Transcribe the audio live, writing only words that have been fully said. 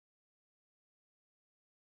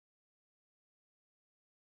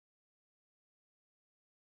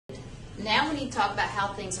Now we need to talk about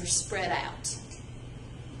how things are spread out.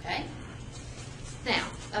 Okay? Now,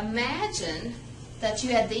 imagine that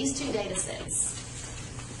you had these two data sets.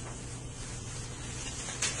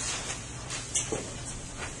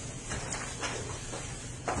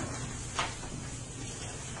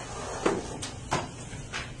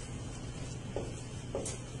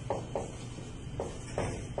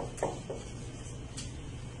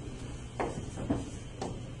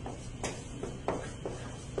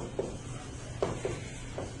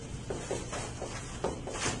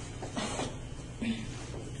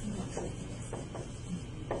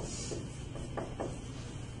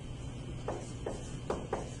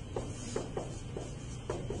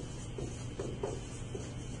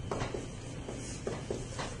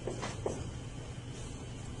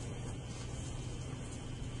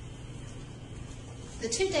 The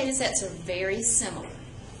two data sets are very similar.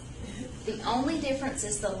 The only difference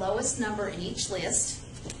is the lowest number in each list.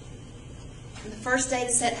 The first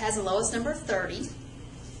data set has the lowest number of 30,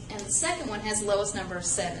 and the second one has the lowest number of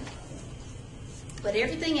 70. But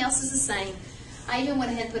everything else is the same. I even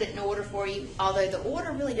went ahead and put it in order for you, although the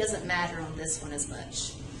order really doesn't matter on this one as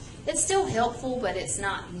much. It's still helpful, but it's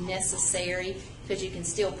not necessary because you can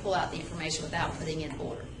still pull out the information without putting it in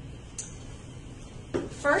order.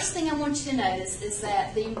 First thing I want you to notice is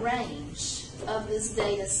that the range of this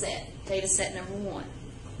data set number 1,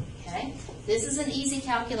 okay? This is an easy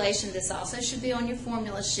calculation. This also should be on your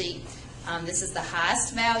formula sheet. This is the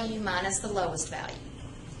highest value minus the lowest value.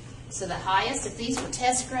 So the highest, if these were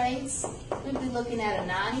test grades, we'd be looking at a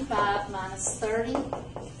 95 minus 30,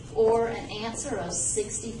 or an answer of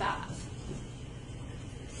 65.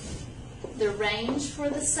 The range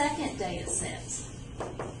for the second data set,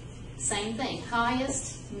 same thing,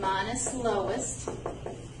 highest minus lowest,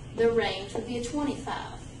 the range would be a 25.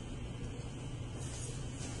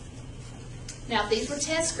 Now, if these were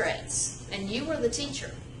test grades, and you were the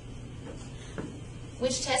teacher,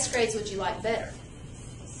 which test grades would you like better?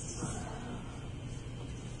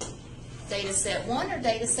 Data set 1 or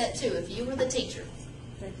data set 2, if you were the teacher?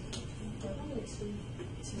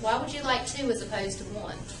 Why would you like 2 as opposed to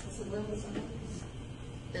 1?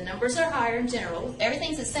 The numbers are higher in general.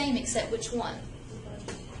 Everything's the same except which one?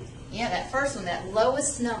 Yeah, that first one, that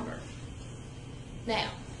lowest number.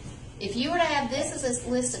 Now, if you were to have this as a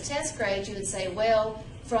list of test grades, you would say, well,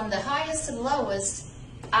 from the highest to the lowest,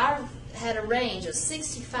 I had a range of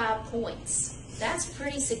 65 points. That's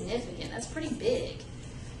pretty significant. That's pretty big.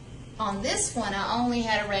 On this one, I only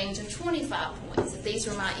had a range of 25 points. If these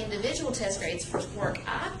were my individual test grades for work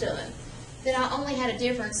I've done, then I only had a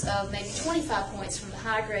difference of maybe 25 points from the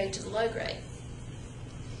high grade to the low grade.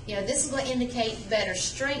 You know, this is going to indicate better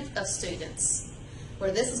strength of students, where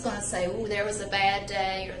this is going to say, ooh, there was a bad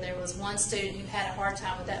day, or there was one student who had a hard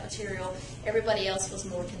time with that material. Everybody else was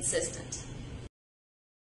more consistent.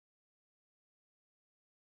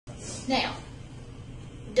 Now,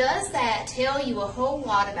 does that tell you a whole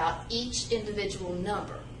lot about each individual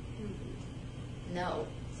number? No.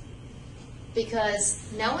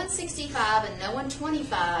 Because knowing 65 and knowing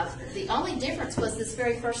 25, the only difference was this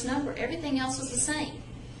very first number. Everything else was the same.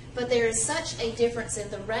 But there is such a difference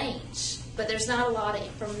in the range, but there's not a lot of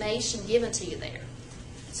information given to you there.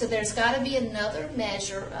 So there's got to be another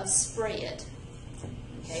measure of spread.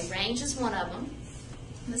 Okay, range is one of them.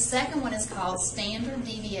 The second one is called standard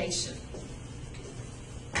deviation.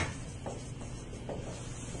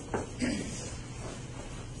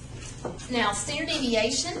 Now, standard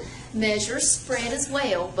deviation measures spread as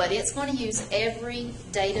well, but it's going to use every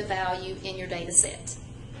data value in your data set,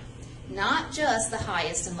 not just the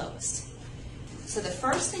highest and lowest. So the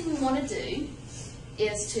first thing we want to do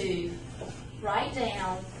is to write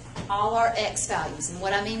down all our X values. And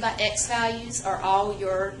what I mean by X values are all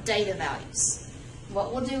your data values.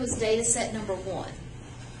 What we'll do is data set number 1.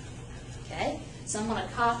 Okay? So I'm going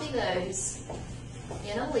to copy those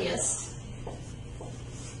in a list.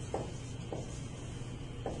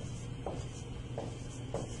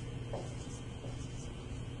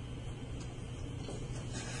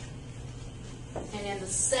 And in the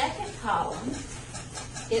second column,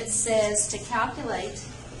 it says to calculate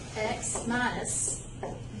X minus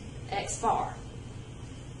X bar.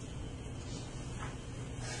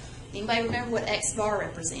 Anybody remember what X bar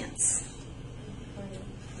represents?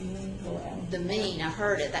 The mean, I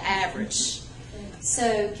heard it, the average.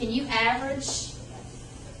 So can you average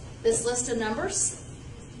this list of numbers?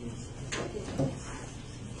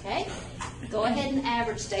 Okay, go ahead and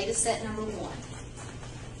average data set number 1.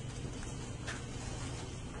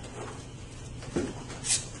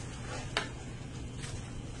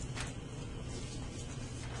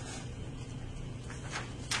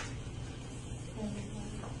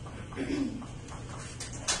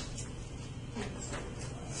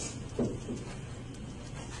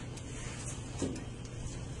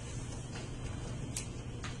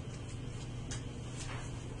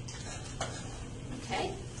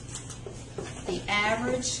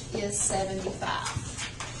 average is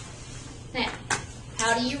 75. Now,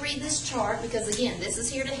 how do you read this chart? Because again, this is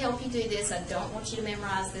here to help you do this. I don't want you to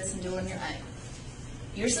memorize this and do it on your own.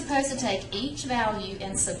 You're supposed to take each value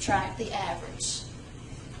and subtract the average.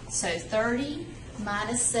 So 30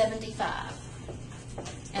 minus 75.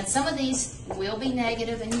 And some of these will be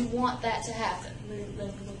negative, and you want that to happen.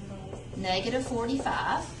 Negative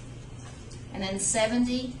 45. And then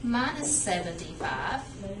 70 minus 75.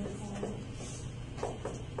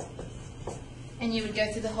 And you would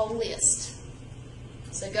go through the whole list.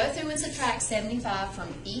 So go through and subtract 75 from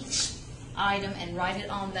each item and write it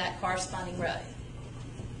on that corresponding row.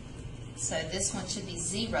 So this one should be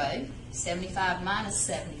 0, 75 minus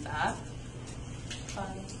 75,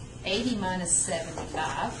 80 minus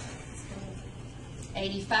 75,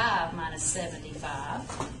 85 minus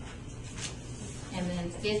 75, and then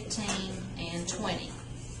 15 and 20.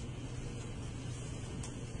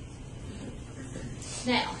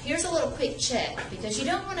 Now, here's a little quick check, because you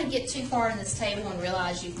don't want to get too far in this table and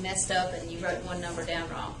realize you've messed up and you wrote one number down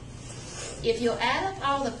wrong. If you'll add up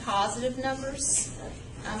all the positive numbers,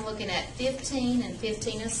 I'm looking at 15, and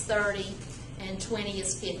 15 is 30, and 20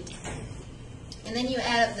 is 50. And then you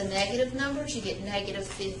add up the negative numbers, you get negative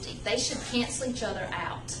 50. They should cancel each other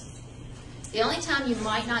out. The only time you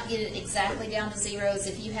might not get it exactly down to 0 is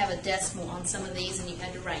if you have a decimal on some of these and you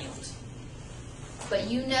had to round. But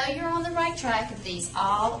you know you're on the right track if these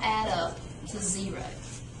all add up to 0.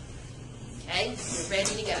 Okay, you're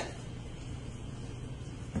ready to go.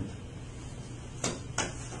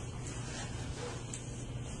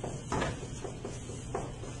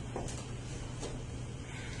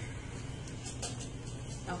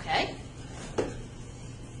 Okay.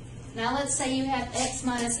 Now let's say you have x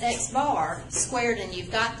minus x bar squared, and you've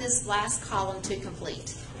got this last column to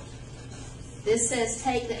complete. This says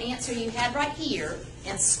take the answer you had right here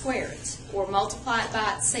and square it, or multiply it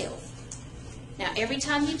by itself. Now every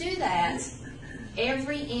time you do that,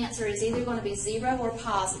 every answer is either going to be 0 or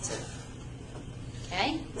positive.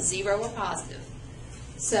 Okay? 0 or positive.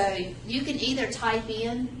 So you can either type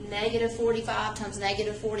in negative 45 times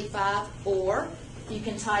negative 45, or you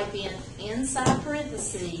can type in inside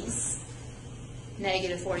parentheses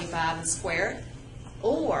negative 45 and square it,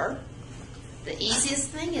 or the easiest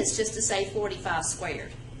thing is just to say 45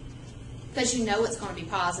 squared, because you know it's going to be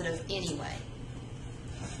positive anyway.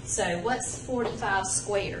 So what's 45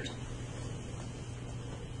 squared?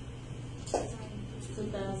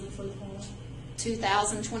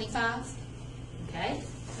 2025. Okay.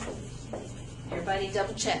 Everybody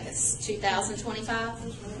double check us.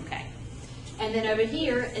 2025? Okay. And then over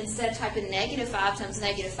here, instead of typing negative 5 times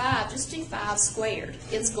negative 5, just do 5 squared.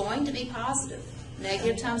 It's going to be positive.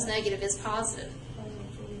 Negative times negative is positive.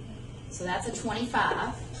 So that's a 25.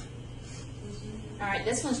 All right,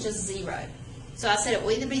 this one's just 0. So I said it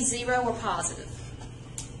will either be 0 or positive.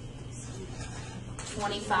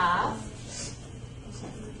 25.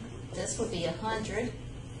 This would be 100.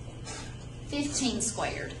 15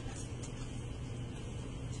 squared.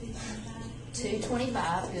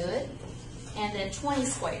 225, good. And then 20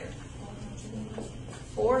 squared.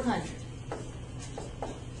 400.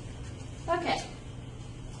 Okay.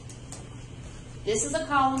 This is a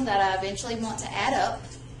column that I eventually want to add up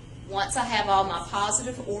once I have all my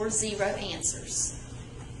positive or 0 answers.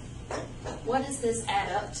 What does this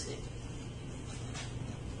add up to?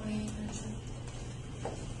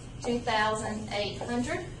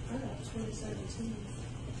 2,800.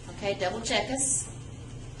 Okay, double check us.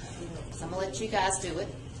 So I'm going to let you guys do it.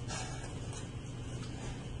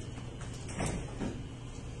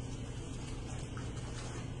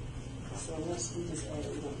 So let's do this other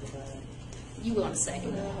number back. You go in a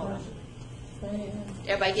second. Hold on.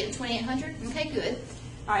 Everybody getting 2,800? Okay, good.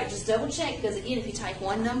 All right, just double check, because again, if you type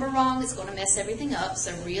one number wrong, it's going to mess everything up.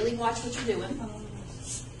 So really watch what you're doing.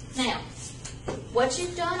 Now, what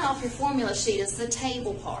you've done off your formula sheet is the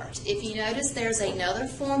table part. If you notice, there's another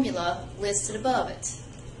formula listed above it.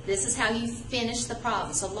 This is how you finish the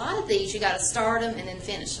problem. So a lot of these, you got to start them and then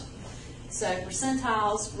finish them. So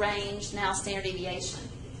percentiles, range, now standard deviation.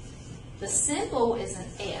 The symbol is an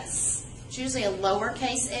S. It's usually a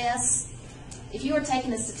lowercase s. If you were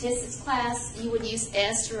taking a statistics class, you would use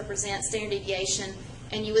S to represent standard deviation,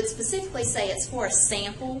 and you would specifically say it's for a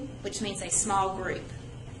sample, which means a small group.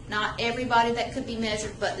 Not everybody that could be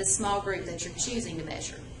measured, but the small group that you're choosing to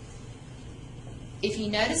measure. If you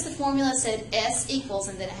notice, the formula said S equals,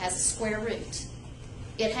 and then it has a square root.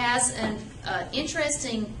 It has an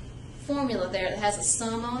interesting formula there that has a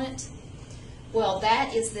sum on it. Well,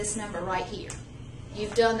 that is this number right here.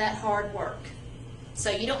 You've done that hard work. So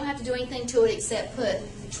you don't have to do anything to it except put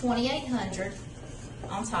 2,800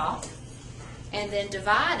 on top. and then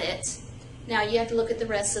divide it. Now you have to look at the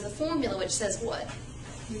rest of the formula, which says what?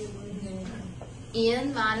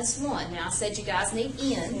 N minus 1. Now I said you guys need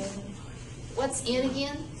N. What's N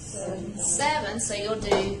again? 7. So you'll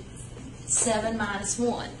do 7 minus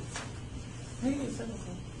 1.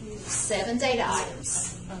 7 data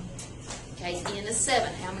items. Okay, N is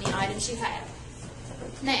 7. How many items you have?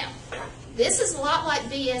 Now, this is a lot like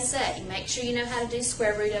BSA. Make sure you know how to do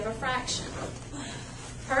square root of a fraction.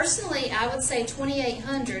 Personally, I would say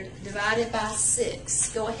 2,800 divided by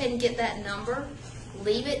 6. Go ahead and get that number.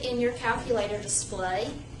 Leave it in your calculator display,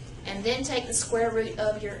 and then take the square root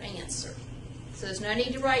of your answer. So there's no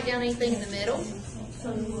need to write down anything in the middle.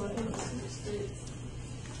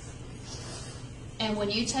 And when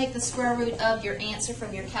you take the square root of your answer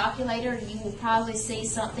from your calculator, you will probably see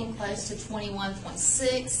something close to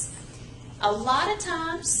 21.6. A lot of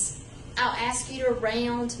times, I'll ask you to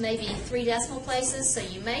round maybe 3 decimal places, so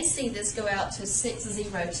you may see this go out to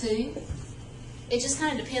 602. It just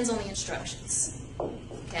kind of depends on the instructions.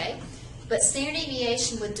 Okay? But standard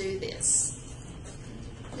deviation would do this.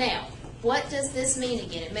 Now, what does this mean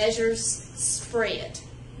again? It measures spread.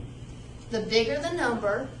 The bigger the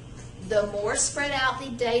number, the more spread out the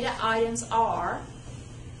data items are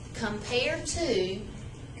compared to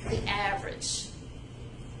the average.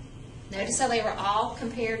 Notice how they were all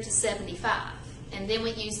compared to 75. And then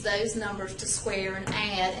we use those numbers to square and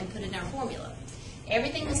add and put in our formula.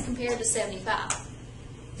 Everything was compared to 75.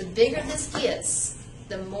 The bigger this gets,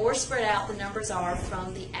 the more spread out the numbers are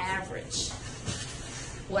from the average.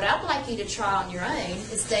 What I'd like you to try on your own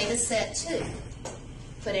is data set 2.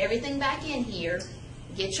 Put everything back in here,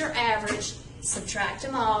 get your average, subtract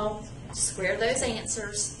them all, square those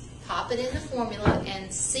answers, pop it in the formula,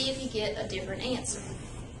 and see if you get a different answer.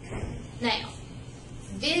 Now,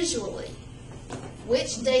 visually,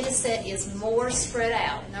 which data set is more spread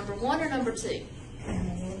out, number 1 or number 2?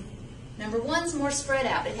 Number 1's more spread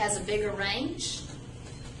out. It has a bigger range,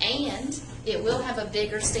 and it will have a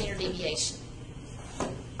bigger standard deviation.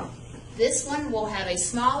 This one will have a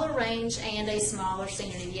smaller range and a smaller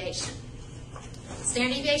standard deviation.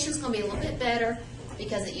 Standard deviation is going to be a little bit better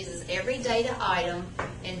because it uses every data item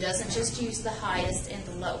and doesn't just use the highest and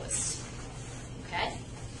the lowest. Okay?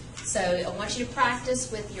 So I want you to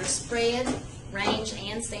practice with your spread, range,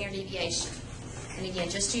 and standard deviation. And again,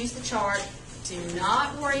 just use the chart. Do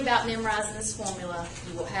not worry about memorizing this formula.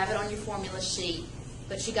 You will have it on your formula sheet,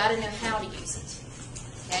 but you got to know how to use it.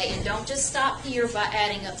 Okay? And don't just stop here by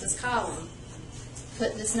adding up this column.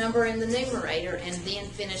 Put this number in the numerator and then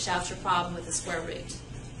finish out your problem with the square root.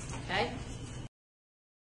 Okay?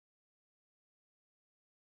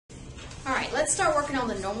 All right, let's start working on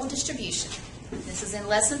the normal distribution. This is in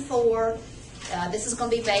lesson 4. This is going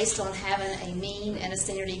to be based on having a mean and a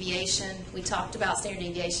standard deviation. We talked about standard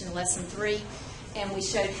deviation in lesson 3, and we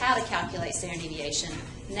showed how to calculate standard deviation.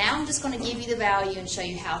 Now I'm just going to give you the value and show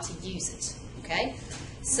you how to use it. Okay?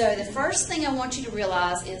 So the first thing I want you to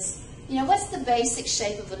realize is, what's the basic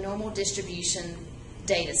shape of a normal distribution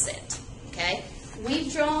data set? Okay?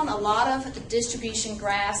 We've drawn a lot of distribution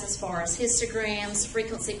graphs as far as histograms,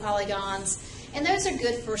 frequency polygons, and those are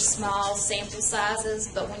good for small sample sizes,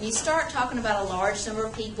 but when you start talking about a large number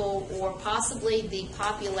of people or possibly the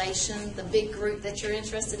population, the big group that you're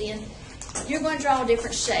interested in, you're going to draw a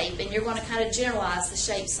different shape and you're going to kind of generalize the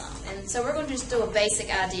shape some. And so we're going to just do a basic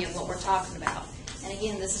idea of what we're talking about. And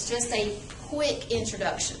again, this is just a quick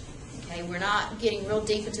introduction. Okay, we're not getting real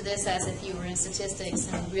deep into this as if you were in statistics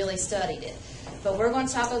and really studied it. But we're going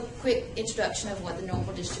to talk a quick introduction of what the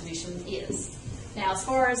normal distribution is. Now, as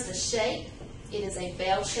far as the shape, it is a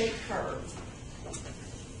bell-shaped curve.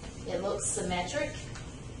 It looks symmetric.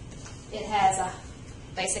 It has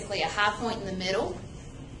basically a high point in the middle,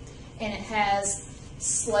 and it has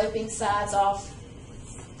sloping sides off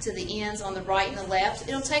to the ends on the right and the left.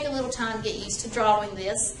 It'll take a little time to get used to drawing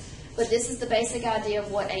this, but this is the basic idea of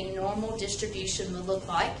what a normal distribution would look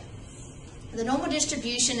like. The normal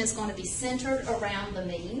distribution is going to be centered around the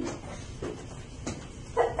mean,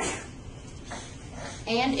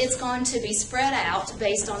 and it's going to be spread out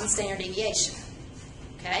based on the standard deviation.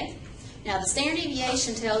 Okay? Now, the standard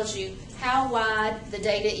deviation tells you how wide the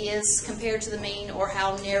data is compared to the mean or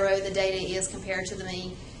how narrow the data is compared to the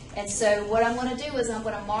mean. And so what I'm going to do is I'm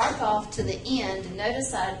going to mark off to the end. And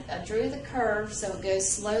notice I drew the curve so it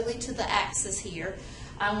goes slowly to the axis here.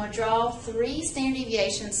 I'm going to draw 3 standard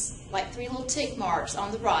deviations, like 3 little tick marks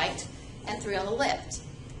on the right and 3 on the left.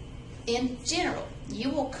 In general, you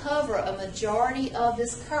will cover a majority of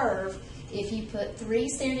this curve if you put 3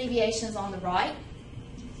 standard deviations on the right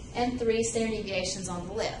and 3 standard deviations on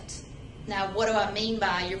the left. Now, what do I mean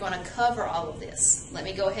by you're going to cover all of this? Let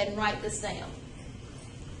me go ahead and write this down.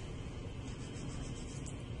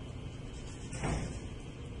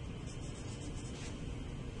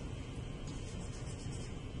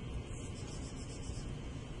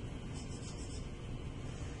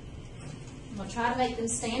 to try to make them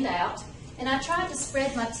stand out. And I tried to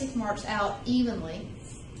spread my tick marks out evenly.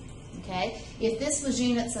 Okay? If this was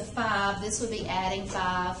units of 5, this would be adding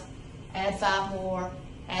 5, add 5 more,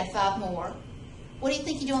 add 5 more. What do you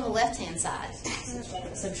think you do on the left-hand side?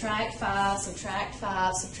 Subtract 5, subtract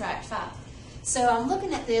 5, subtract 5. So I'm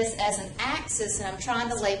looking at this as an axis, and I'm trying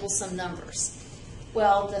to label some numbers.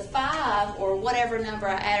 Well, the 5, or whatever number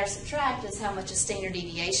I add or subtract, is how much a standard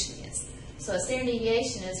deviation is. So a standard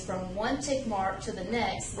deviation is from one tick mark to the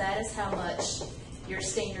next. That is how much your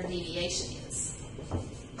standard deviation is.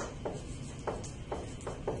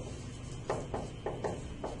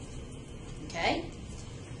 Okay?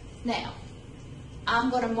 Now, I'm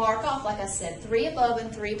going to mark off, like I said, 3 above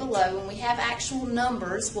and 3 below. When we have actual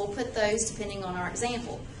numbers, we'll put those depending on our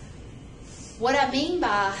example. What I mean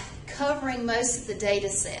by covering most of the data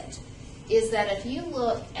set is that if you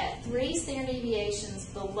look at 3 standard deviations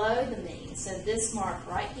below the mean, so this mark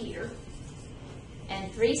right here,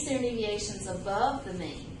 and 3 standard deviations above the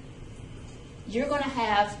mean, you're going to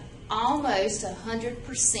have almost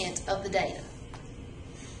 100% of the data.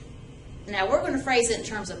 Now, we're going to phrase it in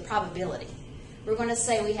terms of probability. We're going to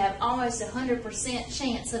say we have almost 100%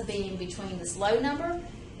 chance of being between this low number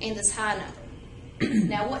and this high number.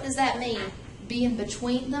 Now, what does that mean? Being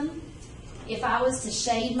between them? If I was to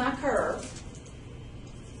shade my curve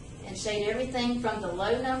and shade everything from the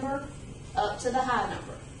low number up to the high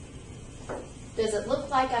number, does it look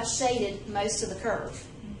like I've shaded most of the curve?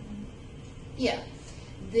 Yeah.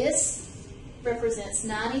 This represents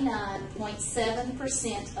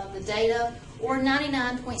 99.7% of the data, or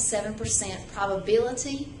 99.7%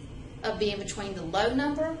 probability of being between the low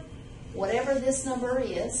number, whatever this number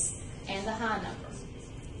is, and the high number.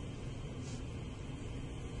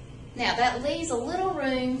 Now, that leaves a little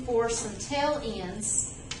room for some tail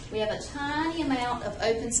ends. We have a tiny amount of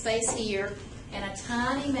open space here and a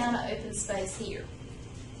tiny amount of open space here.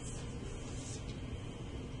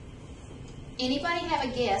 Anybody have a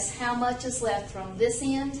guess how much is left from this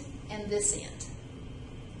end and this end?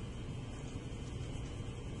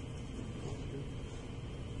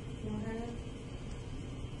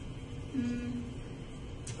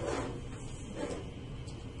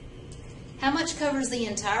 How much covers the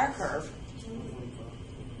entire curve?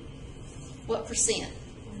 What percent?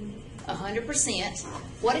 100%.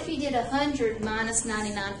 What if you did 100 minus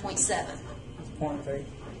 99.7? 0.3.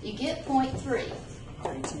 You get 0.3.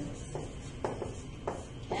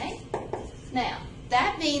 Okay? Now,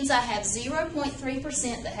 that means I have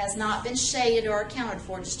 0.3% that has not been shaded or accounted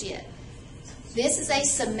for just yet. This is a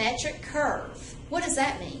symmetric curve. What does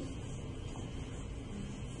that mean?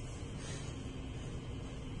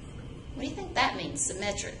 What do you think that means,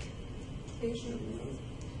 symmetric?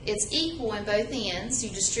 It's equal in both ends. You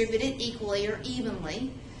distribute it equally or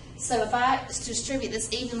evenly. So if I distribute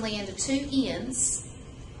this evenly into 2 ends,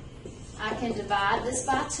 I can divide this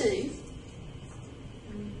by 2.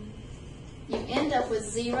 You end up with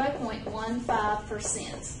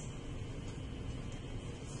 0.15%.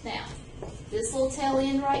 Now, this little tail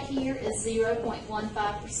end right here is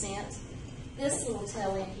 0.15%. This little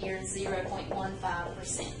tail end here is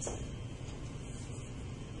 0.15%.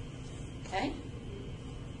 Okay?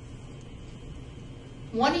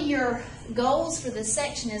 One of your goals for this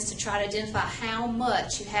section is to try to identify how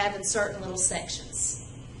much you have in certain little sections.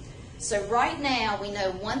 So right now, we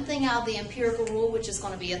know one thing out of the empirical rule, which is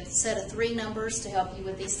going to be a set of 3 numbers to help you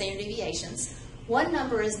with these standard deviations. One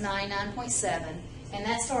number is 99.7, and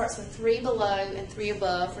that starts with 3 below and 3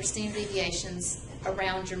 above for standard deviations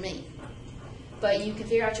around your mean. But you can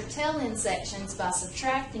figure out your tail end sections by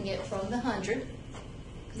subtracting it from the 100,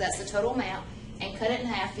 because that's the total amount, and cut it in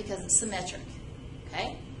half because it's symmetric.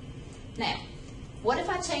 Okay? Now, what if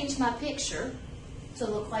I change my picture to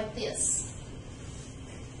look like this?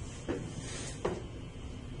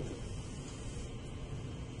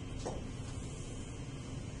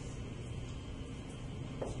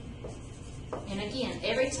 And again,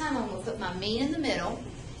 every time I'm going to put my mean in the middle,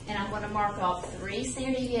 and I'm going to mark off 3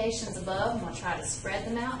 standard deviations above. I'm going to try to spread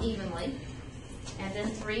them out evenly, and then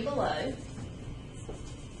 3 below.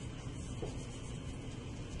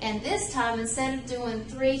 And this time, instead of doing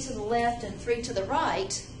 3 to the left and 3 to the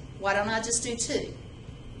right, why don't I just do 2?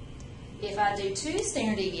 If I do 2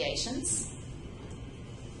 standard deviations,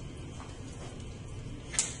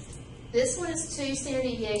 this one is 2 standard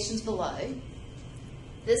deviations below.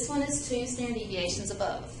 This one is 2 standard deviations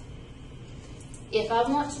above. If I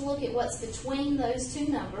want to look at what's between those 2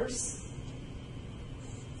 numbers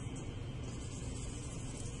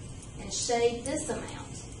and shade this amount,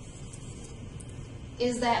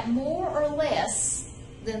 is that more or less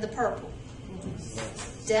than the purple?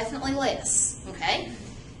 Definitely less, okay?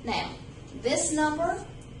 Now, This number,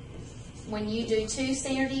 when you do 2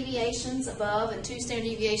 standard deviations above and 2 standard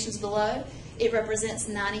deviations below, it represents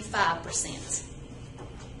 95%.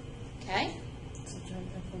 Okay?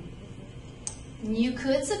 You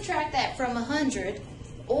could subtract that from 100,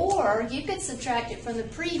 or you could subtract it from the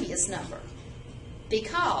previous number.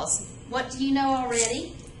 Because, what do you know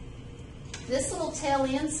already? This little tail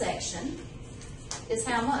end section is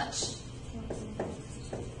how much?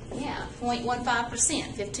 Yeah,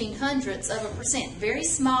 0.15%, 0.15%. Very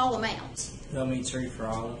small amount. That'll be true for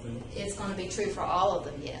all of them. It's going to be true for all of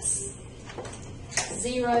them, yes.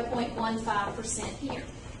 0.15% here.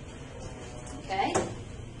 Okay?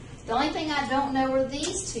 The only thing I don't know are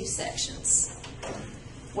these 2 sections.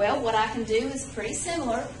 Well, what I can do is pretty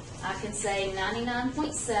similar. I can say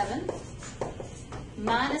 99.7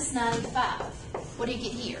 minus 95. What do you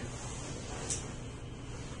get here?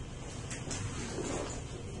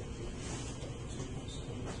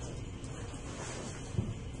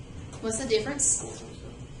 What's the difference?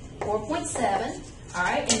 4.7. All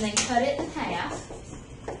right, and then cut it in half.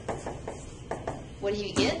 What do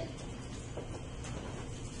you get?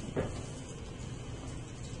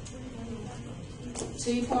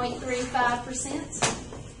 .35%.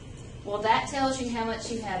 Well, that tells you how much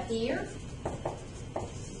you have here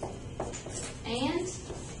and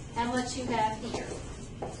how much you have here.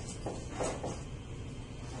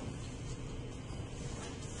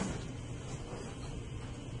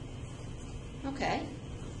 Okay.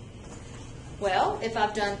 Well, if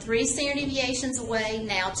I've done 3 standard deviations away,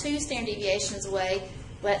 now 2 standard deviations away,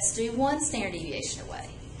 let's do 1 standard deviation away.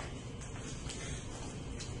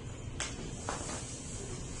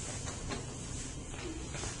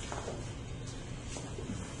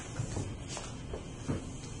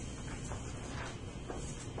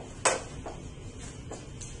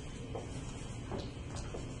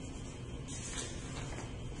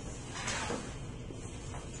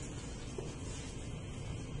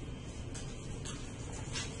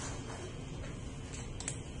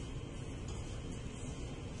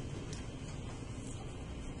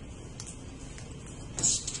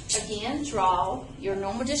 Again, draw your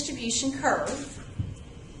normal distribution curve,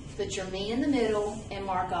 put your mean in the middle, and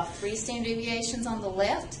mark off 3 standard deviations on the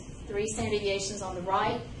left, 3 standard deviations on the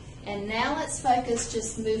right, and now let's focus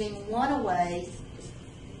just moving 1 away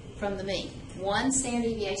from the mean, 1 standard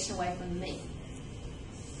deviation away from the mean.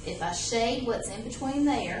 If I shade what's in between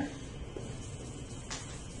there,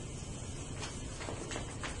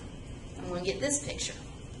 I'm going to get this picture.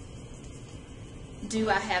 Do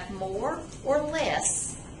I have more or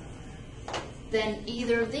less than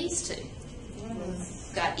either of these 2?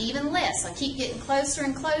 Got even less. I keep getting closer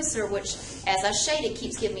and closer, which as I shade it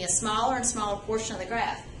keeps giving me a smaller and smaller portion of the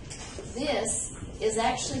graph. This is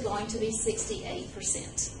actually going to be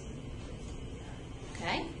 68%.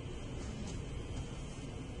 Okay?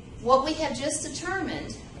 What we have just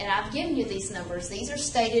determined, and I've given you these numbers, these are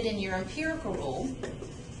stated in your empirical rule.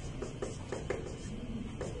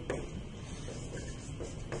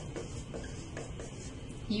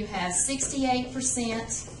 You have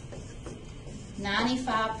 68%,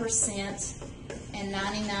 95%, and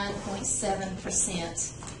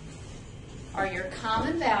 99.7% are your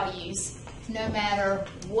common values, no matter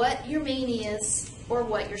what your mean is or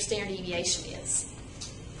what your standard deviation is.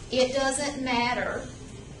 It doesn't matter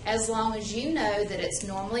as long as you know that it's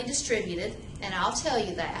normally distributed, and I'll tell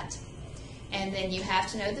you that. And then you have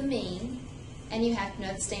to know the mean, and you have to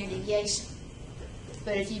know the standard deviation.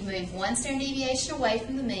 But if you move 1 standard deviation away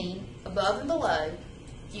from the mean, above and below,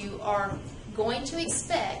 you are going to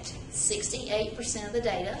expect 68% of the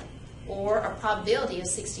data, or a probability of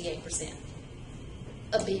 68%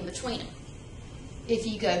 of being between them. If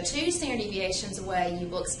you go 2 standard deviations away, you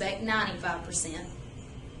will expect 95%.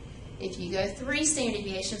 If you go 3 standard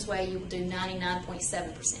deviations away, you will do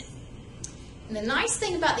 99.7%. And the nice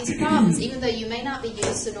thing about these problems, even though you may not be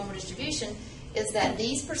used to normal distribution, is that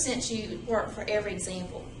these percents you work for every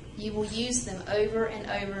example. You will use them over and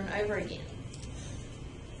over and over again.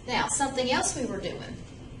 Now, something else we were doing.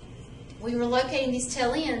 We were locating these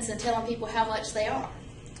tail ends and telling people how much they are.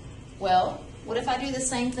 Well, what if I do the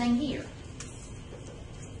same thing here?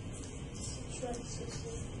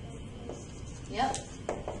 Yep.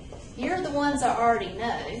 Here are the ones I already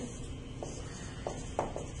know.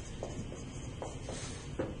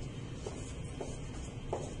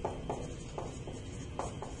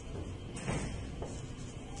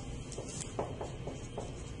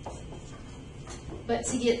 But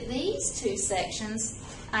to get these 2 sections,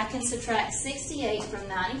 I can subtract 68 from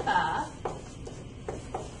 95.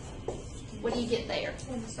 What do you get there?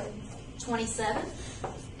 27. 27.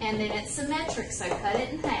 And then it's symmetric, so cut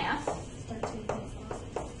it in half. 13.5.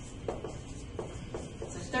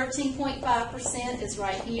 13.5% is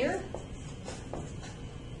right here,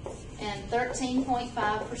 and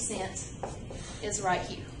 13.5% is right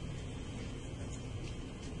here.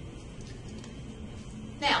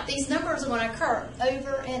 Now, these numbers are going to occur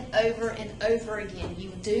over and over and over again. You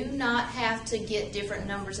do not have to get different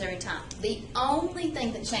numbers every time. The only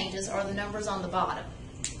thing that changes are the numbers on the bottom.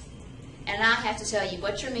 And I have to tell you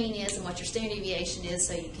what your mean is and what your standard deviation is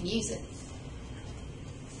so you can use it.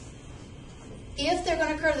 If they're going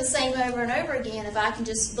to occur the same over and over again, if I can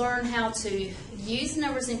just learn how to use the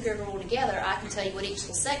numbers in Empirical Rule together, I can tell you what each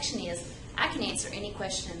little section is. I can answer any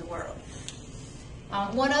question in the world.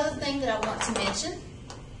 One other thing that I want to mention,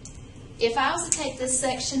 if I was to take this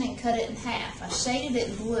section and cut it in half, I shaded it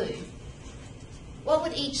in blue, what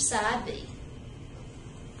would each side be?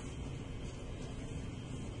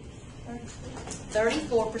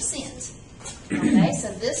 34%. Okay,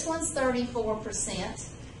 so this one's 34%,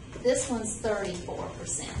 this one's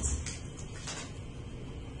 34%.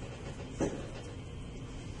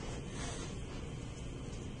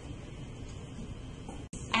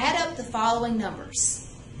 Add up the following numbers: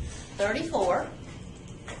 34,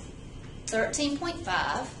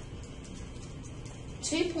 13.5,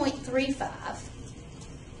 2.35,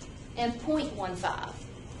 and 0.15.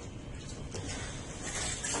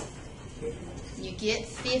 You get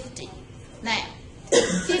 50. Now,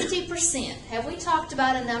 50%. Have we talked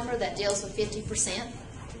about a number that deals with 50%?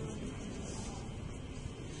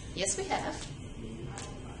 Yes, we have.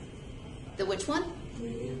 The which one?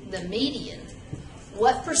 The median.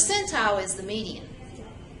 What percentile is the median?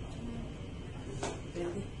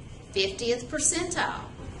 50th percentile.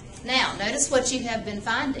 Now, notice what you have been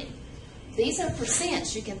finding. These are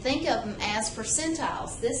percents. You can think of them as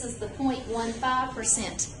percentiles. This is the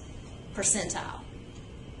 0.15% percentile.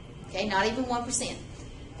 Okay, not even 1%.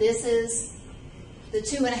 This is the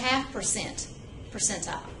 2.5%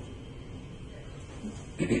 percentile.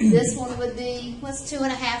 This one would be, what's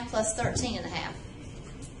 2.5 plus 13.5?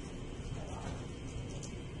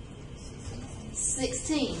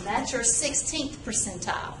 16. That's your 16th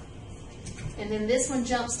percentile. And then this one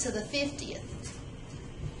jumps to the 50th.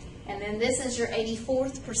 And then this is your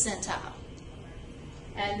 84th percentile.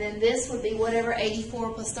 And then this would be whatever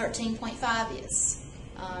 84 plus 13.5 is.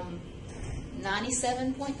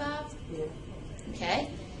 97.5? Yeah. Okay.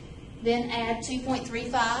 Then add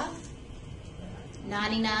 2.35,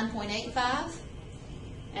 99.85,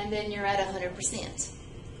 and then you're at 100%.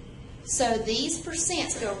 So these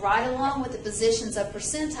percents go right along with the positions of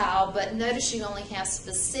percentile, but notice you only have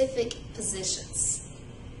specific positions.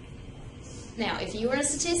 Now, if you were in a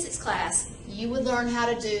statistics class, you would learn how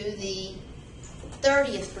to do the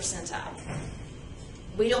 30th percentile.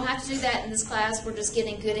 We don't have to do that in this class. We're just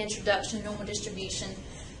getting good introduction to normal distribution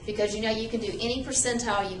because you know you can do any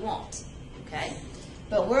percentile you want, okay?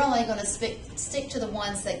 But we're only going to stick to the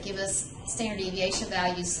ones that give us standard deviation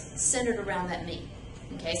values centered around that mean.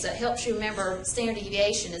 Okay, so it helps you remember standard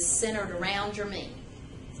deviation is centered around your mean.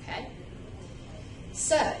 Okay?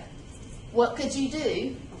 So, what could you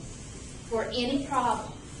do for any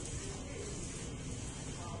problem?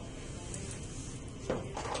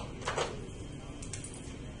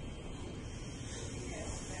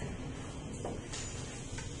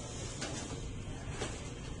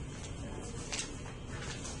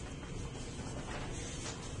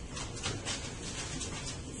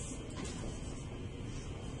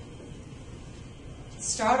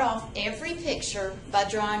 Start off every picture by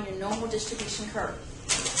drawing your normal distribution curve.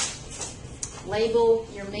 Label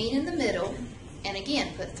your mean in the middle, and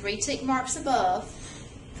again, put 3 tick marks above,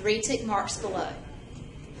 3 tick marks below.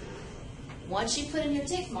 Once you put in your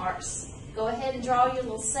tick marks, go ahead and draw your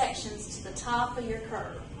little sections to the top of your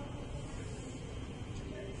curve.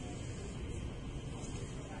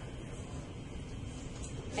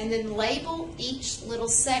 And then label each little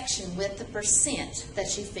section with the percent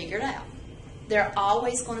that you figured out. They're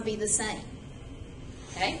always going to be the same.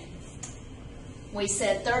 Okay? We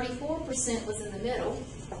said 34% was in the middle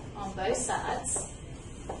on both sides.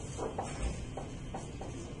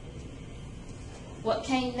 What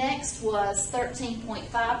came next was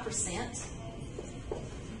 13.5%.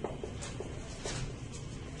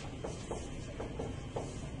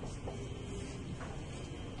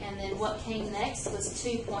 And then what came next was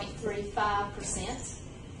 2.35%.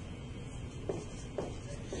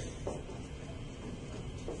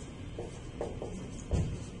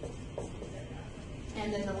 And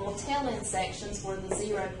then the little tail-end sections were the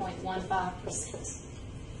 0.15%.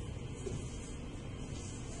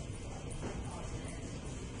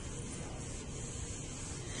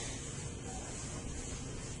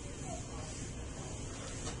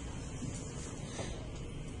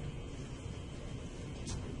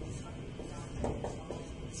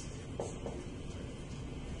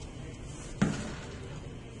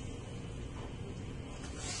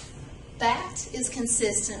 That is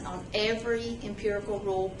consistent on every empirical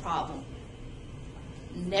rule problem.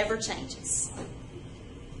 Never changes.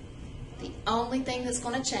 The only thing that's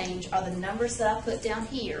going to change are the numbers that I put down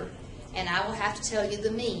here, and I will have to tell you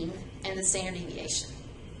the mean and the standard deviation.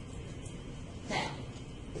 Now,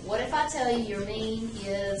 what if I tell you your mean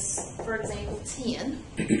is, for example, 10,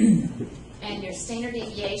 and your standard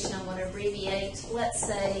deviation, I'm going to abbreviate, let's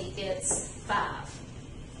say it's 5.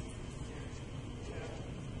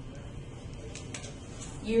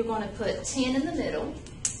 You're going to put 10 in the middle,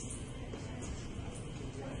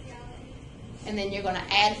 and then you're going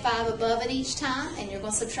to add 5 above it each time, and you're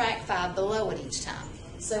going to subtract 5 below it each time.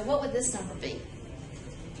 So what would this number be?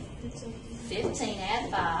 15,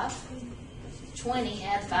 add 5. 20,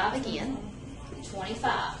 add 5 again.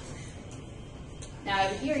 25. Now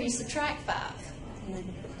over here you subtract 5.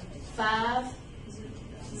 5,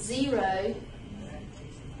 0,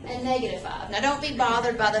 and negative 5. Now don't be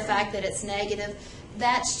bothered by the fact that it's negative.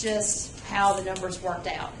 That's just how the numbers worked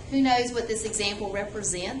out. Who knows what this example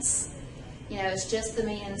represents? You know, it's just the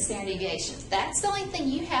mean and the standard deviation. That's the only thing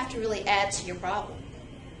you have to really add to your problem.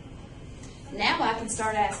 Now I can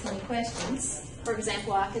start asking you questions. For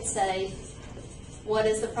example, I could say, what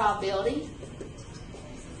is the probability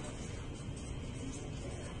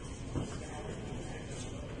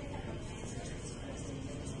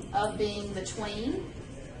of being between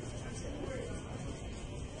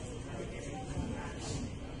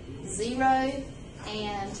 0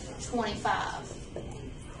 and 25?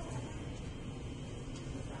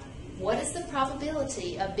 What is the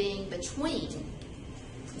probability of being between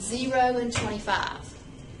 0 and 25?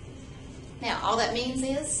 Now, all that means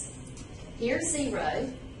is, here's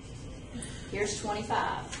 0, here's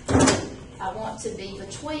 25. I want to be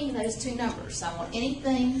between those two numbers. I want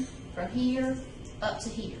anything from here up to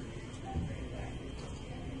here.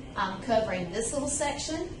 I'm covering this little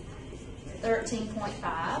section,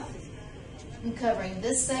 13.5. I'm covering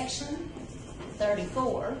this section,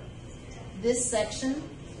 34. This section,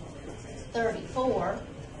 34.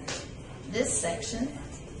 This section,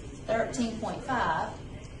 13.5.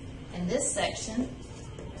 And this section,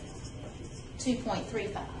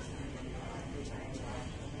 2.35.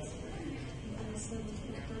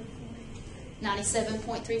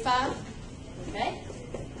 $97.35. Okay?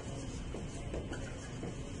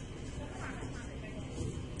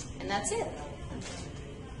 And that's it.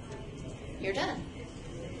 You're done.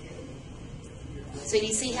 So do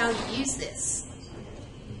you see how you use this?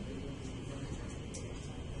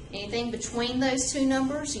 Anything between those two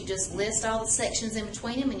numbers, you just list all the sections in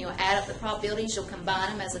between them and you'll add up the probabilities, you'll combine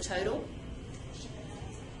them as a total.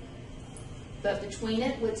 But between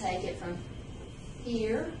it, we'll take it from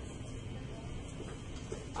here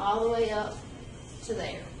all the way up to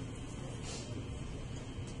there.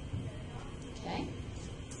 Okay?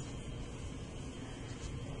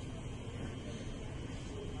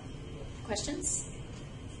 Questions?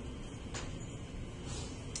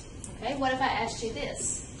 Okay, what if I asked you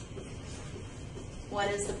this? What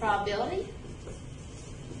is the probability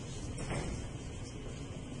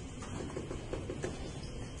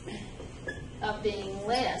of being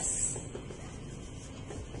less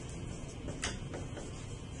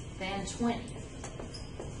than 20?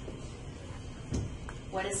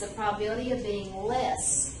 What is the probability of being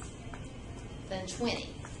less than 20?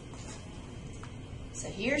 So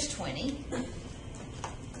here's 20.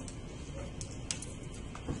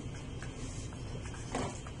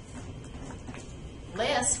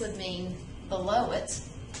 Less would mean below it.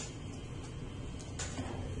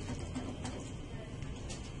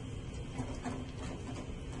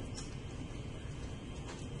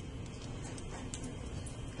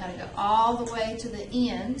 Got to go all the way to the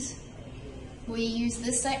end. Will you use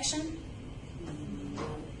this section?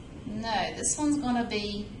 No, this one's going to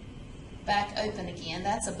be back open again.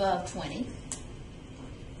 That's above 20.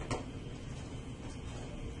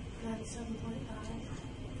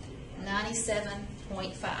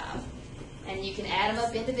 97.5. And you can add them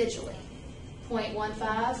up individually. 0.15,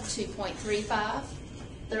 2.35,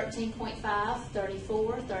 13.5,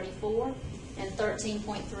 34, 34, and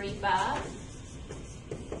 13.35.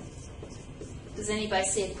 Does anybody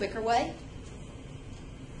see a quicker way?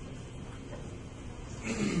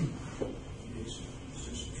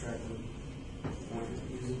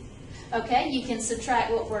 Okay, you can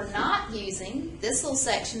subtract what we're not using. This little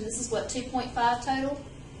section, this is what, 2.5 total?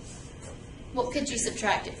 What could you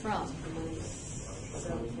subtract it from?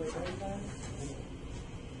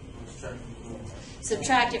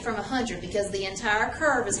 Subtract it from 100 because the entire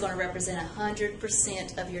curve is going to represent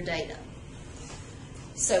 100% of your data.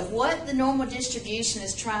 So what the normal distribution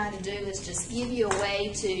is trying to do is just give you a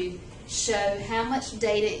way to show how much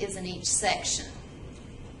data is in each section.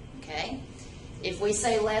 Okay? If we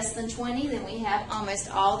say less than 20, then we have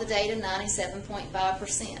almost all the data,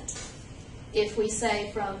 97.5%. If we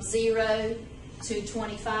say from 0 to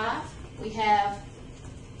 25, we have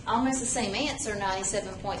almost the same answer,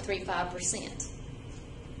 97.35%.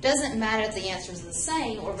 Doesn't matter if the answer is the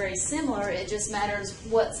same or very similar, it just matters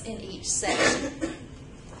what's in each section.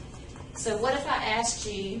 So what if I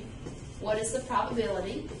asked you, what is the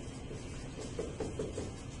probability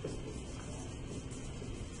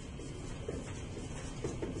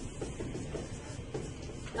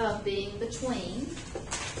of being between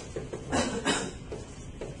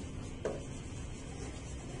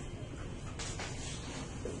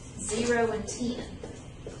 0 and 10?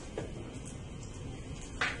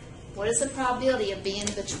 What is the probability of being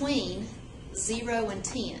between 0 and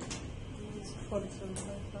 10? 47.5.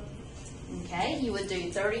 Okay, you would do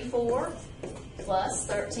 34 plus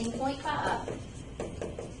 13.5,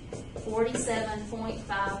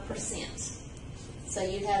 47.5%. So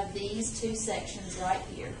you'd have these two sections right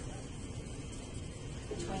here,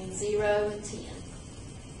 between 0 and 10.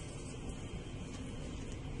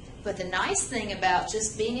 But the nice thing about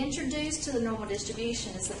just being introduced to the normal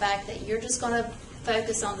distribution is the fact that you're just going to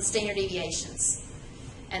focus on the standard deviations.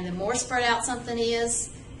 And the more spread out something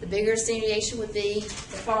is, the bigger standard deviation would be, the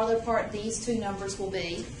farther apart these two numbers will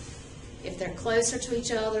be. If they're closer to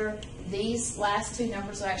each other, these last two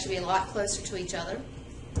numbers will actually be a lot closer to each other.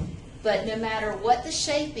 But no matter what the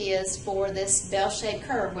shape is for this bell-shaped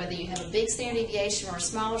curve, whether you have a big standard deviation or a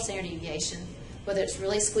smaller standard deviation, whether it's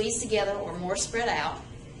really squeezed together or more spread out,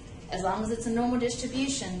 as long as it's a normal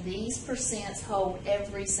distribution, these percents hold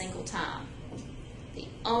every single time. The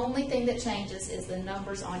only thing that changes is the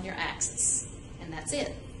numbers on your axis, and that's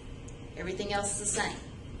it. Everything else is the same.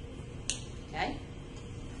 Okay?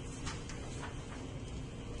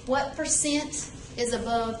 What percent is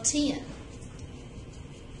above 10?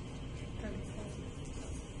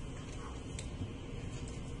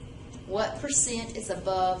 What percent is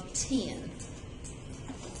above 10?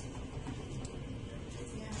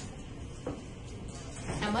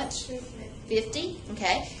 How much? 50?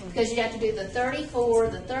 Okay. Because you have to do the 34,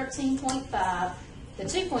 the 13.5, the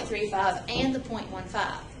 2.35, and the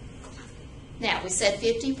 0.15. Now, we said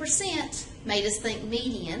 50% made us think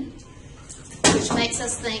median, which makes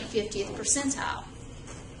us think 50th percentile.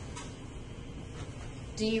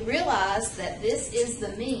 Do you realize that this is the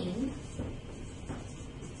mean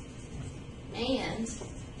and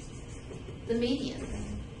the median?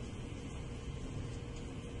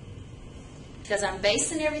 Because I'm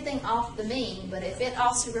basing everything off the mean, but if it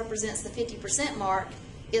also represents the 50% mark,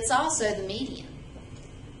 it's also the median.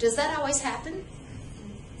 Does that always happen?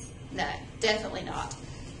 No, definitely not.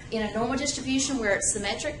 In a normal distribution where it's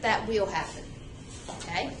symmetric, that will happen.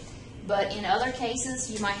 Okay? But in other cases,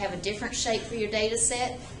 you might have a different shape for your data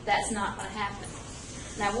set. That's not going to happen.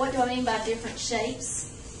 Now, what do I mean by different shapes?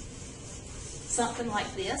 Something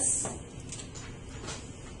like this.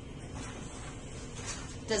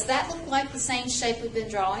 Does that look like the same shape we've been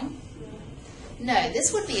drawing? No,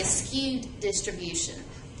 this would be a skewed distribution.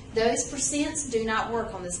 Those percents do not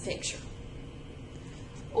work on this picture.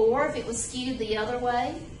 Or if it was skewed the other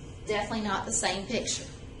way, definitely not the same picture.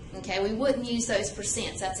 Okay, we wouldn't use those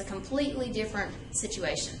percents. That's a completely different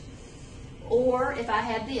situation. Or if I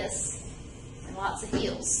had this and lots of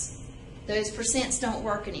hills, those percents don't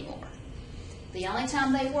work anymore. The only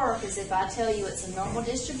time they work is if I tell you it's a normal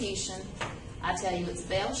distribution, I tell you it's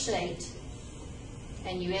bell-shaped,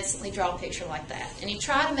 and you instantly draw a picture like that. And you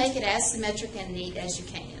try to make it as symmetric and neat as you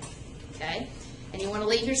can. Okay? And you want to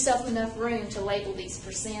leave yourself enough room to label these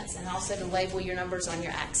percents and also to label your numbers on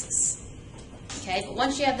your axis. Okay? But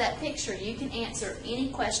once you have that picture, you can answer any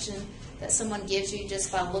question that someone gives you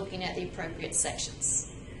just by looking at the appropriate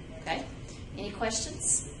sections. Okay? Any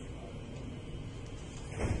questions?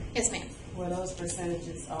 Yes, ma'am. Will those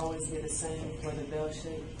percentages always be the same for the bell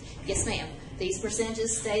shape? Yes, ma'am. These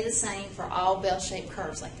percentages stay the same for all bell-shaped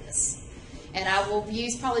curves like this. And I will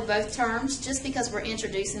use probably both terms just because we're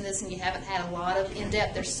introducing this and you haven't had a lot of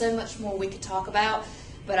in-depth. There's so much more we could talk about,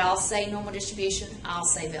 but I'll say normal distribution, I'll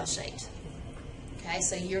say bell-shaped. Okay,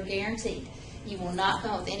 so you're guaranteed. You will not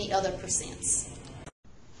come up with any other percents.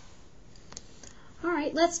 All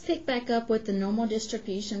right, let's pick back up with the normal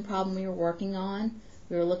distribution problem we were working on.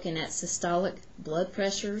 We were looking at systolic blood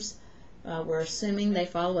pressures. We're assuming they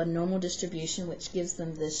follow a normal distribution, which gives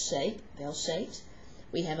them this shape, bell-shaped.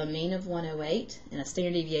 We have a mean of 108 and a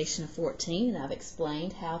standard deviation of 14, and I've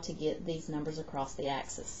explained how to get these numbers across the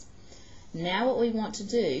axis. Now what we want to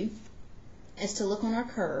do is to look on our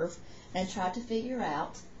curve and try to figure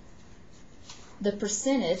out the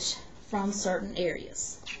percentage from certain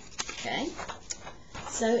areas. Okay?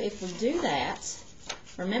 So if we do that,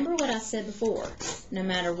 remember what I said before. No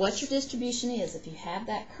matter what your distribution is, if you have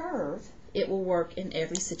that curve, it will work in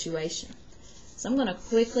every situation. So I'm going to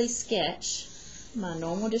quickly sketch my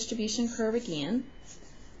normal distribution curve again.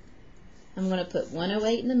 I'm going to put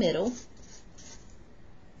 108 in the middle.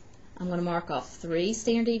 I'm going to mark off 3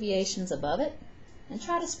 standard deviations above it and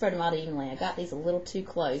try to spread them out evenly. I got these a little too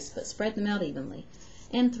close, but spread them out evenly.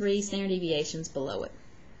 And 3 standard deviations below it.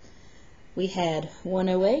 We had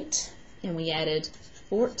 108 and we added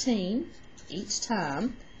 14 each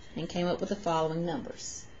time and came up with the following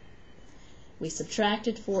numbers. We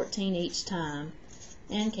subtracted 14 each time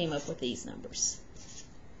and came up with these numbers.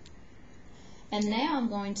 And now I'm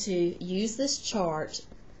going to use this chart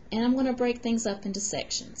and I'm going to break things up into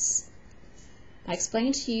sections. I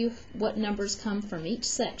explained to you what numbers come from each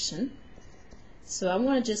section, so I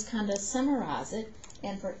want to just kind of summarize it,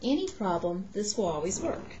 and for any problem this will always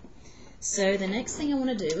work. So the next thing I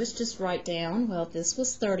want to do is just write down, well, this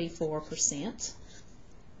was 34%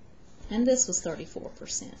 and this was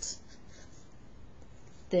 34%.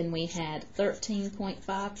 Then we had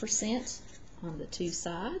 13.5% on the 2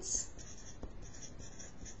 sides.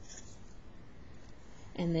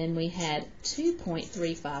 And then we had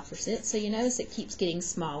 2.35%, so you notice it keeps getting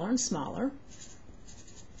smaller and smaller.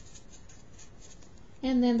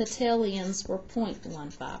 And then the tail ends were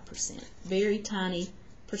 0.15%, very tiny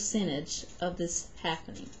percentage of this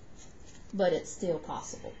happening, but it's still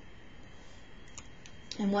possible.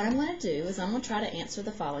 And what I'm going to do is I'm going to try to answer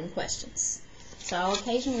the following questions. So I'll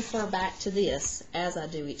occasionally refer back to this as I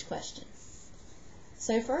do each question.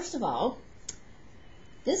 So first of all,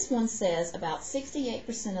 this one says about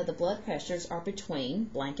 68% of the blood pressures are between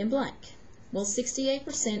blank and blank. Well,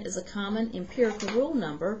 68% is a common empirical rule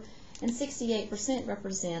number, and 68%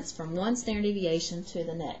 represents from one standard deviation to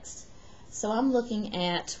the next. So I'm looking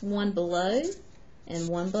at one below and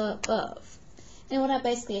one above. And what I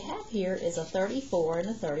basically have here is a 34 and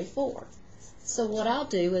a 34. So what I'll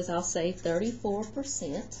do is I'll say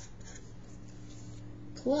 34%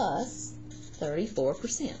 plus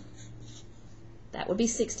 34%. That would be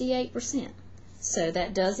 68%. So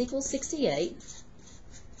that does equal 68.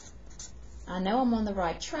 I know I'm on the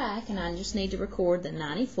right track, and I just need to record the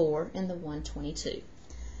 94 and the 122.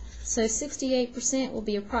 So 68% will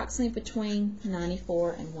be approximately between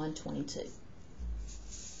 94 and 122.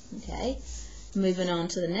 Okay, moving on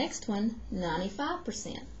to the next one,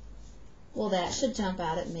 95%. Well, that should jump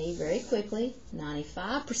out at me very quickly.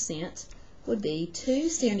 95% would be 2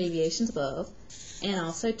 standard deviations above and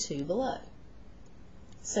also 2 below.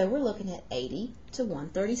 So we're looking at 80 to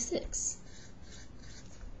 136.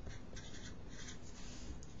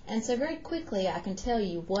 And so very quickly I can tell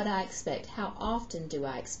you what I expect. How often do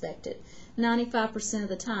I expect it? 95% of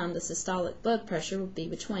the time the systolic blood pressure would be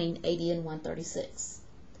between 80 and 136.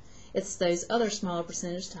 It's those other smaller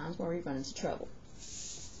percentage times where we run into trouble.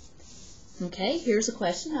 Okay, here's a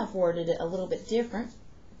question. I've worded it a little bit different.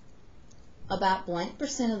 About blank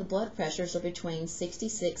percent of the blood pressures are between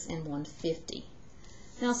 66 and 150.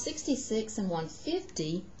 Now 66 and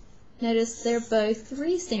 150, notice they're both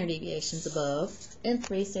 3 standard deviations above and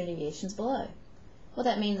 3 standard deviations below. Well,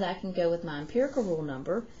 that means I can go with my empirical rule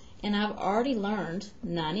number, and I've already learned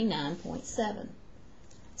 99.7.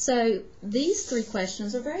 So these 3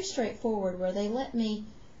 questions are very straightforward, where they let me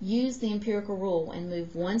use the empirical rule and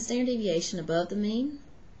move 1 standard deviation above the mean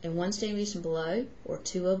and 1 standard deviation below, or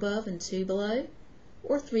 2 above and 2 below,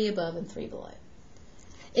 or 3 above and 3 below.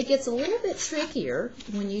 It gets a little bit trickier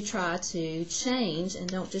when you try to change and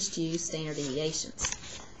don't just use standard deviations.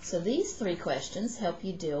 So these 3 questions help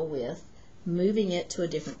you deal with moving it to a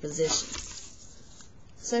different position.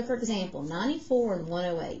 So for example, 94 and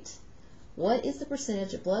 108. What is the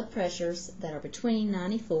percentage of blood pressures that are between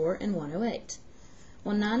 94 and 108?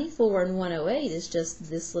 Well, 94 and 108 is just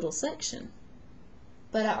this little section,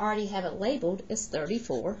 but I already have it labeled as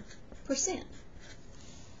 34%.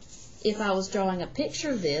 If I was drawing a picture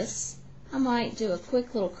of this, I might do a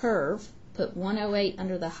quick little curve, put 108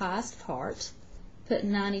 under the highest part, put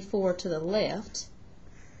 94 to the left.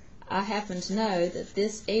 I happen to know that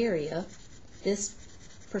this area, this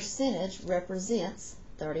percentage, represents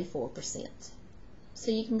 34%. So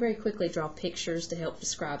you can very quickly draw pictures to help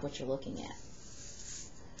describe what you're looking at.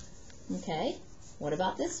 Okay, what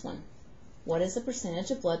about this one? What is the percentage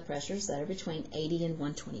of blood pressures that are between 80 and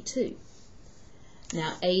 122?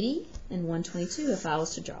 Now 80 and 122, if I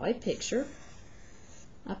was to draw a picture,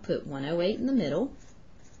 I put 108 in the middle.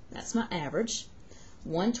 That's my average.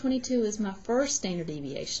 122 is my first standard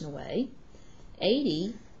deviation away.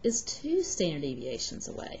 80 is 2 standard deviations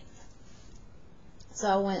away. So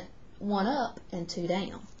I went 1 up and 2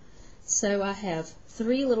 down. So I have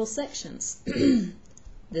 3 little sections.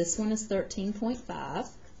 This one is 13.5,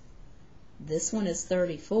 this one is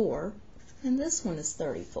 34, and this one is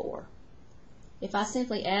 34. If I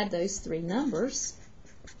simply add those 3 numbers,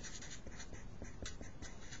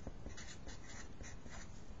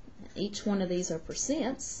 each one of these are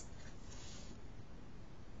percents,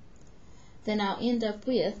 then I'll end up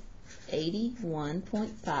with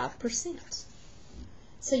 81.5%.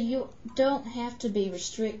 So you don't have to be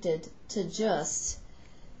restricted to just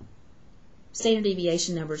standard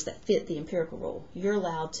deviation numbers that fit the empirical rule. You're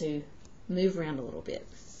allowed to move around a little bit.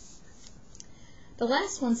 The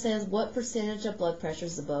last one says, what percentage of blood pressure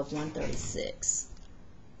is above 136?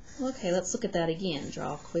 Okay, let's look at that again.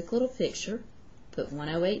 Draw a quick little picture, put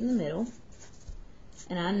 108 in the middle,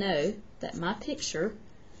 and I know that my picture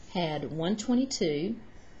had 122,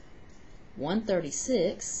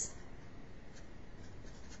 136,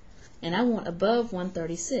 and I want above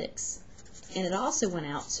 136. And it also went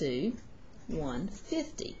out to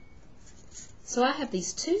 150. So I have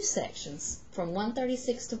these 2 sections from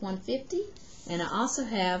 136 to 150, and I also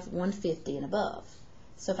have 150 and above.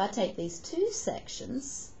 So if I take these 2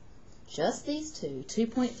 sections, just these 2,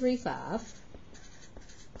 2.35,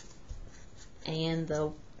 and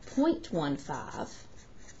the 0.15,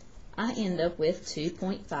 I end up with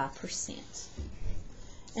 2.5%.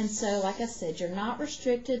 And so, like I said, you're not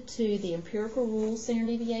restricted to the empirical rule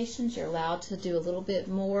standard deviations. You're allowed to do a little bit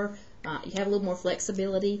more. You have a little more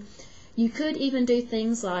flexibility. You could even do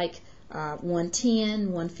things like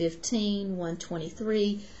 110, 115,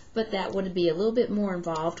 123, but that would be a little bit more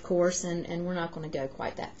involved course, and we're not going to go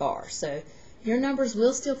quite that far. So your numbers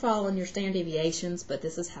will still fall in your standard deviations, but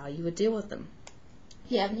this is how you would deal with them.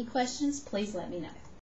 If you have any questions, please let me know.